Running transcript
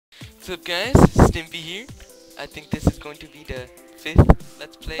up, guys? Stimpy here. I think this is going to be the 5th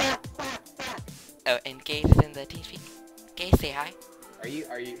Let's Play. Oh, and Gayz is in the team speak. Gayz, say hi. Wait,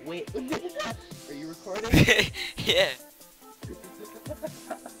 are you recording? Yeah.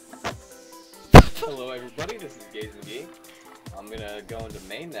 Hello everybody, this is Gayz McGee. I'm gonna go into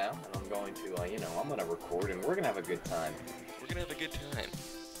main now, and I'm going to, I'm gonna record, and we're gonna have a good time. We're gonna have a good time.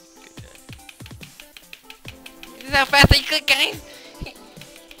 Good time. This is how fast I could, guys!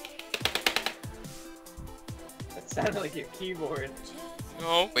 That sounded like your keyboard.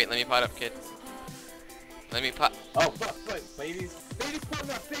 No. Wait, let me pot up, kid. Let me pot. Oh, fuck, baby's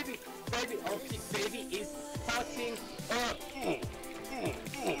potting up, baby, oh, baby is potting up.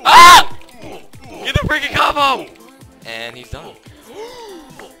 Ah! Get the freaking combo! And he's done.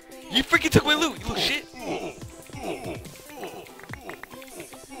 You freaking took my loot, you little shit!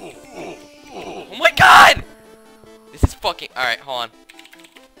 Oh my god! This is fucking. Alright, hold on.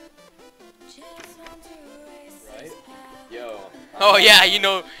 Right? Yo. Oh yeah, you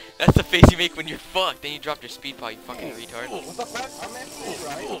know, that's the face you make when you're fucked. Then you drop your speed pot, you fucking retard. What the fuck? I'm actually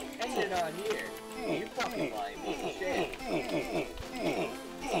right, and you're not here. You fucking lying piece of shit.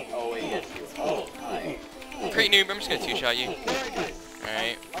 Oh wait, yes you. Oh, hi. Great noob, I'm just gonna two-shot you.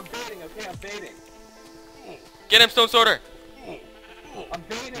 Alright. I'm baiting, okay, I'm baiting. Get him, Stone Sorter! I'm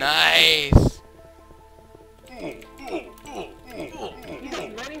baiting. Nice!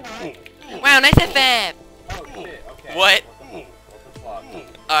 Wow, nice FF! Oh shit, okay. What? What the fuck?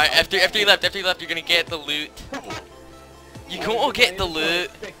 Alright, after you left, you're gonna get the loot. You gonna get the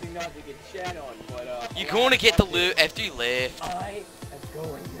loot. You gonna get the loot after you left. I am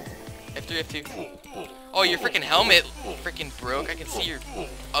going there. After. Oh, your freaking helmet freaking broke. I can see your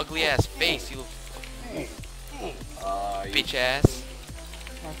ugly ass face, you little bitch ass.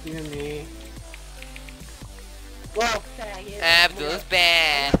 Talking to me. Well, Abdul's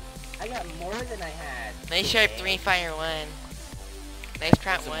bad. I got more than I had. Nice sharp 3, fire 1. Nice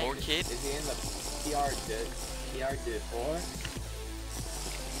prompt Some 1. more kid. Is he in the PR did 4?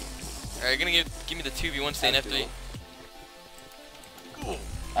 Alright, you're gonna give me the 2v1 stay in F3.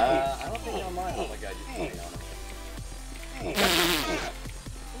 I don't think I'm mine. Oh my god, you're playing on him.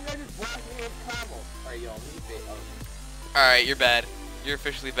 Alright, yo, Alright, you're bad. You're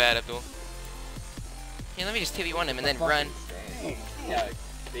officially bad, Abdul. Here, let me just 2v1 him and then run. Yeah,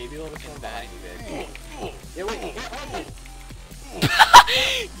 baby little son behind you, baby. Yeah, wait,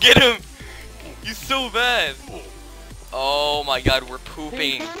 Get him! You're so bad! Oh my god, we're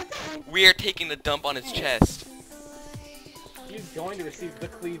pooping. We are taking the dump on his chest. He's going to receive the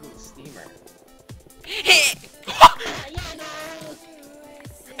Cleveland Steamer.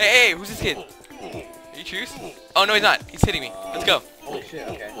 Hey, who's this kid? Are you choose? Oh no, he's not. He's hitting me. Let's go. Holy shit,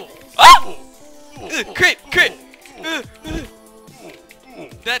 okay. Ah! Crit!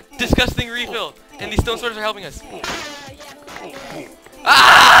 That disgusting refill. And these stone swords are helping us.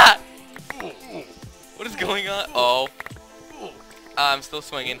 Ah! What is going on? Oh. I'm still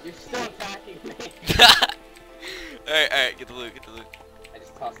swinging. You're still attacking me. Alright, get the loot, I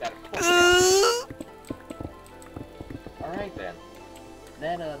just tossed that. Alright then.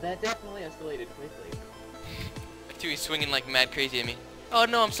 That definitely escalated quickly. F2, he's swinging like mad crazy at me. Oh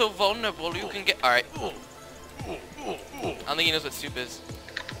no, I'm so vulnerable. You can get. Alright. I don't think he knows what soup is.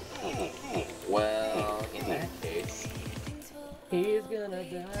 Well, in that case, he's gonna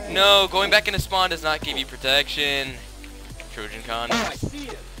die. No, going back into spawn does not give you protection. Trojan con. Oh, I see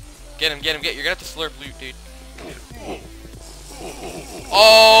him. Get him. You're gonna have to slurp loot, dude.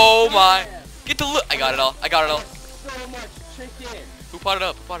 Oh my. Get the loot. I got it all. So much chicken. Who potted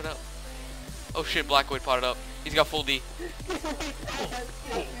up? Oh shit, Blackwood potted up. He's got full D. No,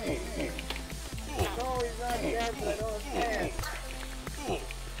 he's not dead, but I don't understand.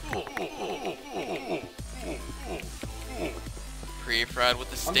 Pre-fried with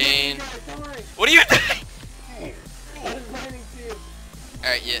the stain. Don't worry. What are you doing? I'm just mining to you.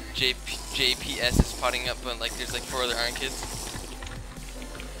 Alright, yeah, JPS is potting up, but like there's like 4 other Iron Kids.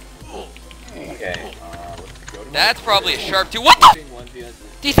 Okay, let's go to That's probably a sharp too. What the?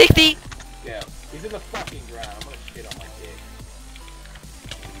 D60! Yeah, he's in the fucking ground. I'm gonna shit on my dick.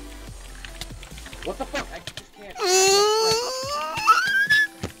 What the fuck? I just can't.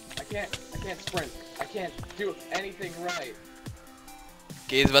 I can't sprint. I can't do anything right.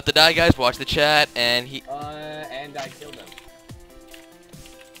 Gay's about to die, guys. Watch the chat, and he. And I killed him.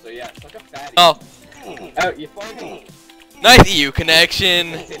 So yeah, it's like a fatty. Oh, Oh, you fucking. nice EU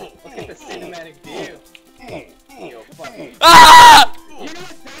connection. Look at the cinematic view. Yo, fuck me. Ah! You're gonna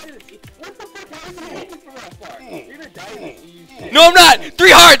die to this. What the fuck? How are you hitting from that far? You're gonna die to this EU shit. No, I'm not.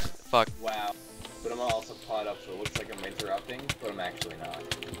 3 hearts. Fuck. Wow. But I'm also caught up, so it looks like I'm interrupting, but I'm actually not.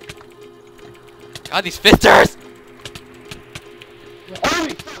 God, these fisters! Oh,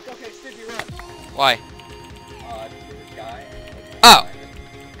 fuck! Okay, Stimpy, run! Why? There's a guy. Oh!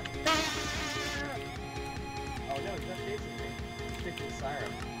 Oh no, he's not chasing me. He's taking the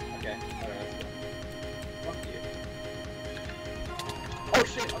siren. Okay, alright, let's go. Fuck you. Oh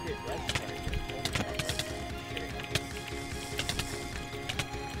shit! Okay, Red's trying to get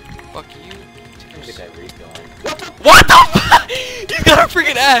Fuck you. Look at that read going. What the fuck? He's got a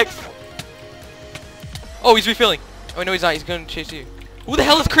freaking axe! Oh, he's refilling. Oh, no, he's not. He's gonna chase you. Who the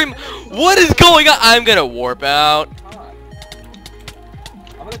hell is Krim? What is going on? I'm gonna warp out.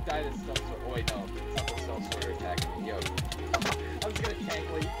 I'm gonna die to stealth sword. Oh, wait, no. It's not the stealth sword attacking me. Yo. I'm just gonna tank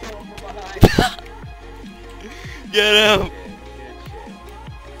while you kill him from behind. Get him!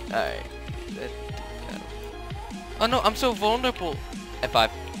 Shit. Alright. Oh no, I'm so vulnerable.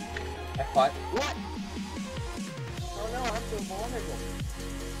 F5. F5? What? Oh no, I'm so vulnerable.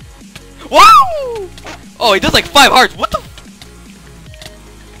 Woo! Oh, he does like 5 hearts. What the?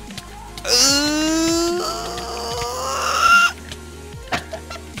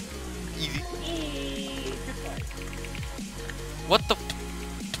 Easy. What the?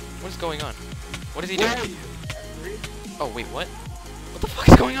 What is going on? What is he doing? Where are you? F3? Oh wait, what? What the fuck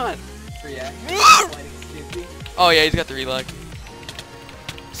is going on? 3X. Fighting Stimpy. Oh yeah, he's got the relog.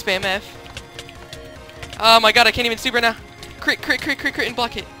 Spam F. Oh my god, I can't even super now. Crit, crit, crit, crit, crit, and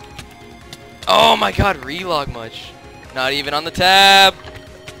block it. Oh my god, relog much. Not even on the tab.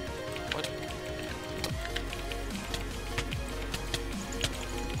 What?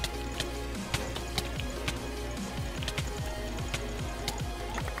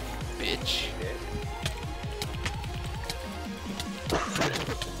 Bitch.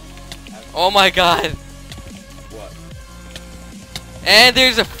 Oh my god. What? And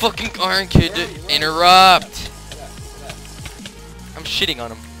there's a fucking iron kid to interrupt. I'm shitting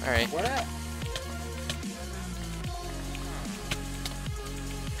on him. Alright. What up?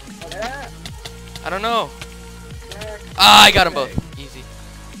 What up? I don't know. Ah, I got them both. Easy.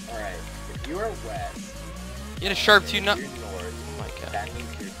 Alright, if you are west, You had a sharp 2 you're nut. north, Oh my god. that means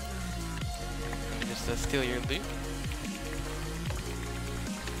you're... Let me just steal your loot.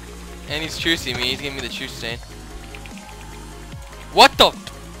 And he's choosing me. He's giving me the choose stain. What the?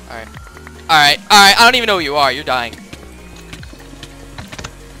 Alright. Alright. Alright. I don't even know who you are. You're dying.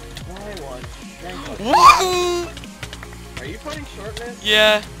 Woo! Are you putting shortness?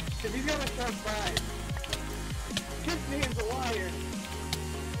 Yeah. Because he's got a sharp 5. This man's a liar.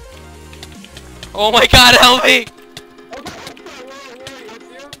 Oh my god, help me! Okay, where are you? It's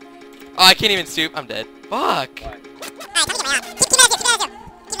you? Oh, I can't even soup. I'm dead. Fuck. What?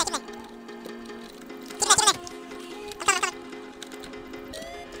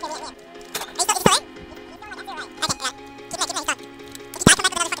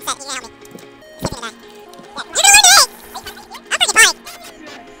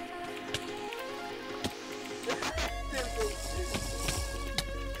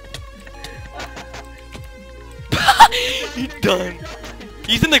 He's done.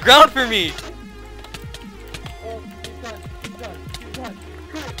 He's in the ground for me. Oh, he's done. He's done. He's done.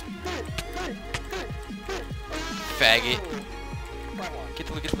 Faggot. Front one. Get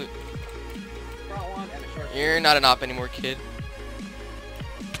the loot, get the loot. Front one and a short You're not an op anymore, kid.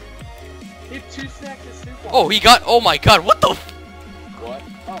 He had 2 stacks of soup on. Oh, he got. Oh my god, what the? What?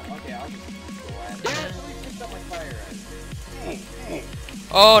 Oh, okay, I'll just go ahead. Yeah, somebody picked up my fire red.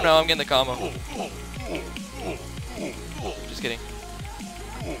 Oh no, I'm getting the combo. Just kidding.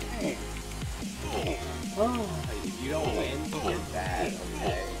 Oh, if you don't win, you're bad,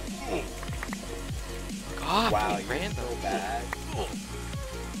 okay? God, Wow, fucking you're random. so bad.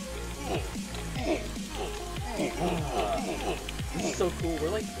 This is so cool. We're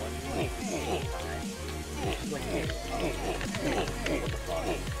like one at the same time. It's like, what the fuck?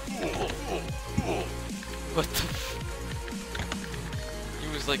 What the? He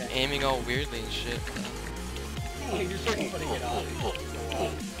was like aiming all weirdly and shit. You're just like putting it on.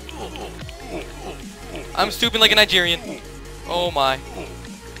 I'm stooping like a Nigerian. Oh my.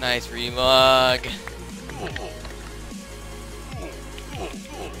 Nice relog.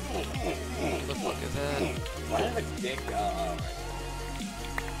 What the fuck is that? Why do I have a dick? I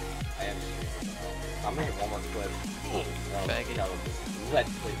have I'm gonna get one more clip. Faggot.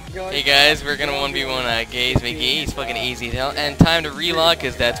 Hey guys, we're gonna 1v1 Gayz McGee. He's fucking easy as hell. And time to relog,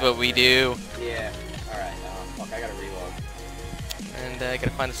 cause that's what we do. Yeah. Alright, fuck, I gotta reload. And I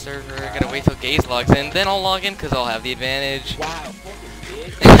gotta find the server, gotta wait till Gayz logs in, then I'll log in cause I'll have the advantage. Wow, fucking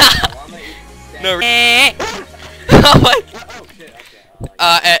bitch. No. Oh my. Oh shit,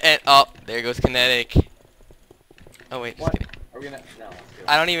 okay. And oh, there goes kinetic. Oh wait, just What? kidding. Are we gonna? No. too.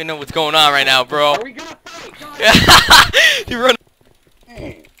 I don't even know what's going on right now, bro. Are we gonna fight? You run.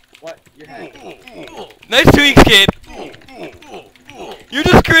 What? You're Nice tweaks, kid. You're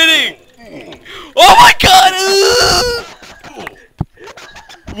just critting. Oh my god!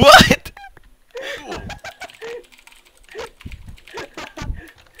 What?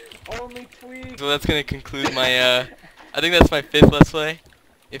 Only tweak. So that's gonna conclude my. I think that's my 5th let's play.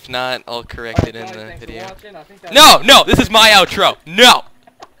 If not, I'll correct it in the video. No, this is my outro. No.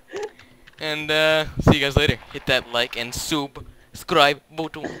 And see you guys later. Hit that like and subscribe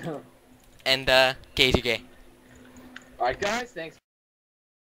button. And Gayz, you gay. Alright guys, thanks.